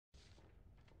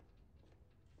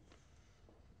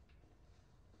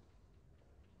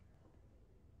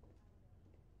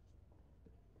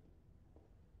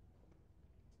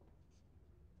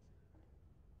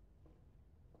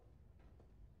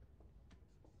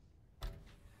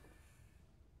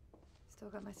Still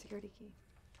got my security key.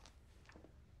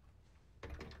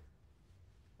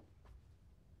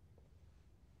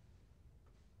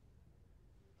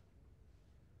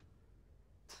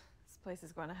 This place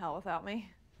is going to hell without me.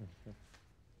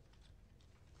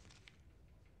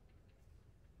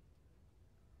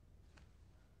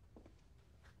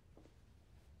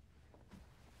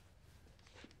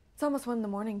 It's almost 1 in the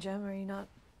morning, Jim. Are you not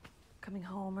coming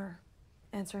home or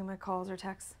answering my calls or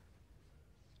texts?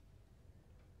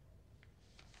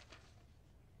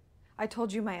 I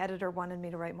told you my editor wanted me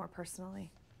to write more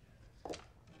personally.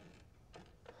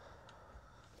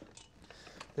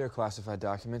 There are classified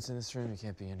documents in this room. You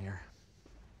can't be in here.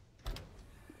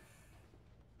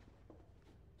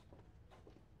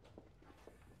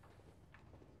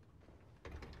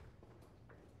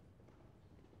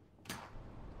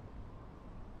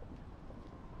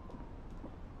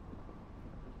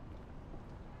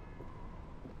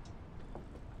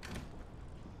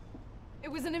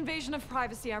 It was an invasion of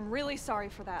privacy. I'm really sorry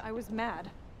for that. I was mad.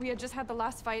 We had just had the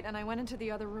last fight, and I went into the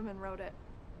other room and wrote it.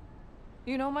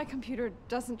 You know, my computer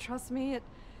doesn't trust me.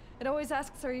 It always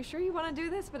asks, "Are you sure you want to do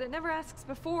this?" But it never asks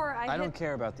before I don't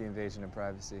care about the invasion of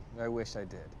privacy. I wish I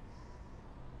did.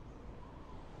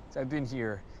 So I've been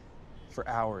here for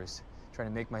hours trying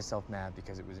to make myself mad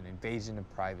because it was an invasion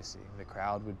of privacy. The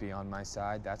crowd would be on my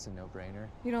side. That's a no-brainer.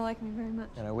 You don't like me very much.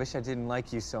 And I wish I didn't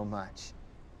like you so much.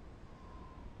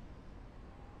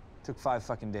 Took 5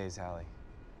 fucking days, Hallie,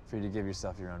 for you to give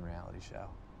yourself your own reality show.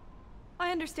 I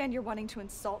understand you're wanting to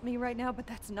insult me right now, but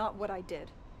that's not what I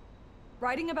did.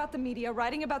 Writing about the media,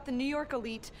 writing about the New York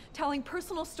elite, telling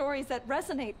personal stories that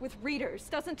resonate with readers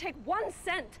doesn't take 1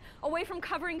 cent away from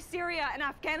covering Syria and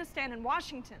Afghanistan and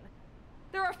Washington.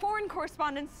 There are foreign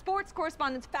correspondents, sports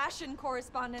correspondents, fashion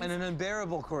correspondents. And an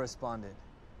unbearable correspondent.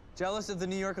 Jealous of the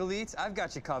New York elites? I've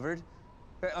got you covered.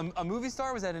 A movie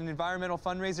star was at an environmental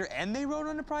fundraiser and they rode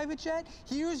on a private jet?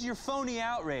 Here's your phony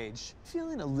outrage.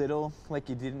 Feeling a little like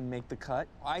you didn't make the cut?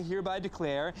 I hereby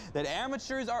declare that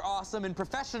amateurs are awesome and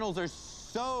professionals are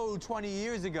so 20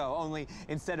 years ago. Only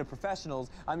instead of professionals,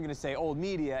 I'm gonna say old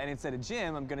media, and instead of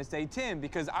Jim, I'm gonna say Tim,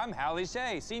 because I'm Hallie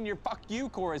Shea, senior fuck you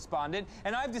correspondent,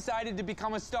 and I've decided to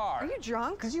become a star. Are you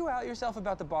drunk? Did you out yourself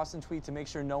about the Boston tweet to make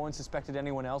sure no one suspected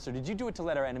anyone else, or did you do it to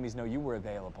let our enemies know you were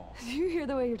available? Do you hear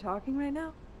the way you're talking right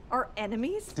now? Our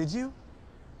enemies? Did you?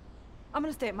 I'm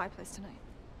gonna stay at my place tonight.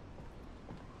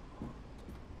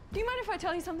 Do you mind if I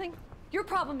tell you something? Your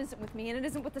problem isn't with me, and it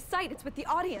isn't with the site, it's with the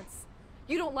audience.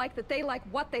 You don't like that they like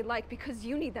what they like because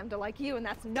you need them to like you, and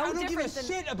that's no different than— I don't give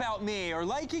a shit about me, or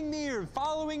liking me, or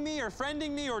following me, or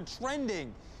friending me, or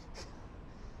trending.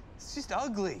 It's just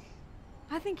ugly.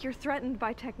 I think you're threatened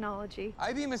by technology.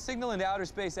 I beam a signal into outer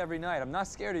space every night. I'm not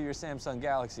scared of your Samsung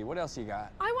Galaxy. What else you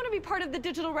got? I want to be part of the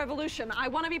digital revolution. I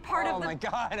want to be part of the— Oh my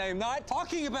God, I am not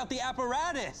talking about the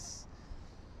apparatus.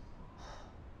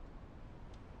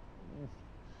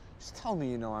 Just tell me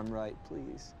you know I'm right,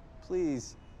 please.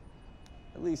 Please.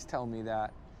 At least tell me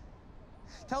that.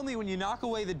 Tell me when you knock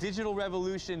away the digital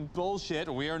revolution bullshit,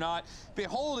 we are not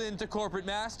beholden to corporate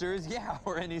masters, yeah,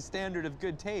 or any standard of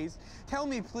good taste. Tell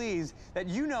me, please, that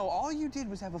you know all you did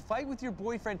was have a fight with your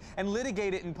boyfriend and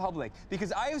litigate it in public.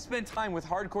 Because I have spent time with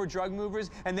hardcore drug movers,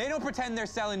 and they don't pretend they're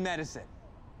selling medicine.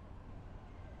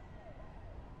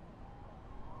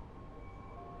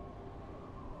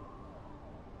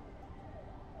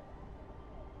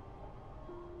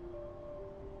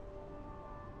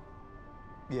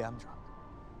 Yeah, I'm drunk.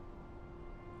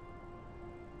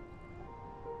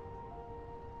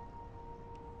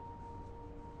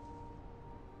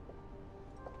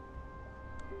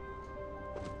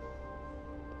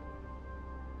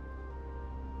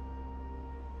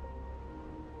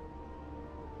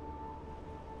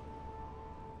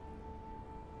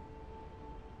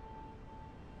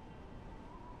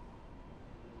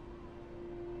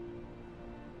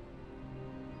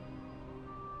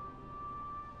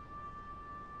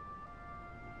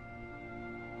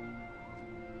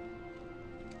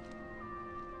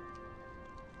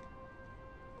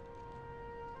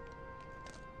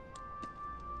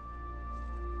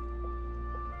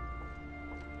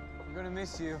 I'm gonna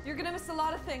miss you. You're gonna miss a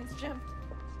lot of things, Jim.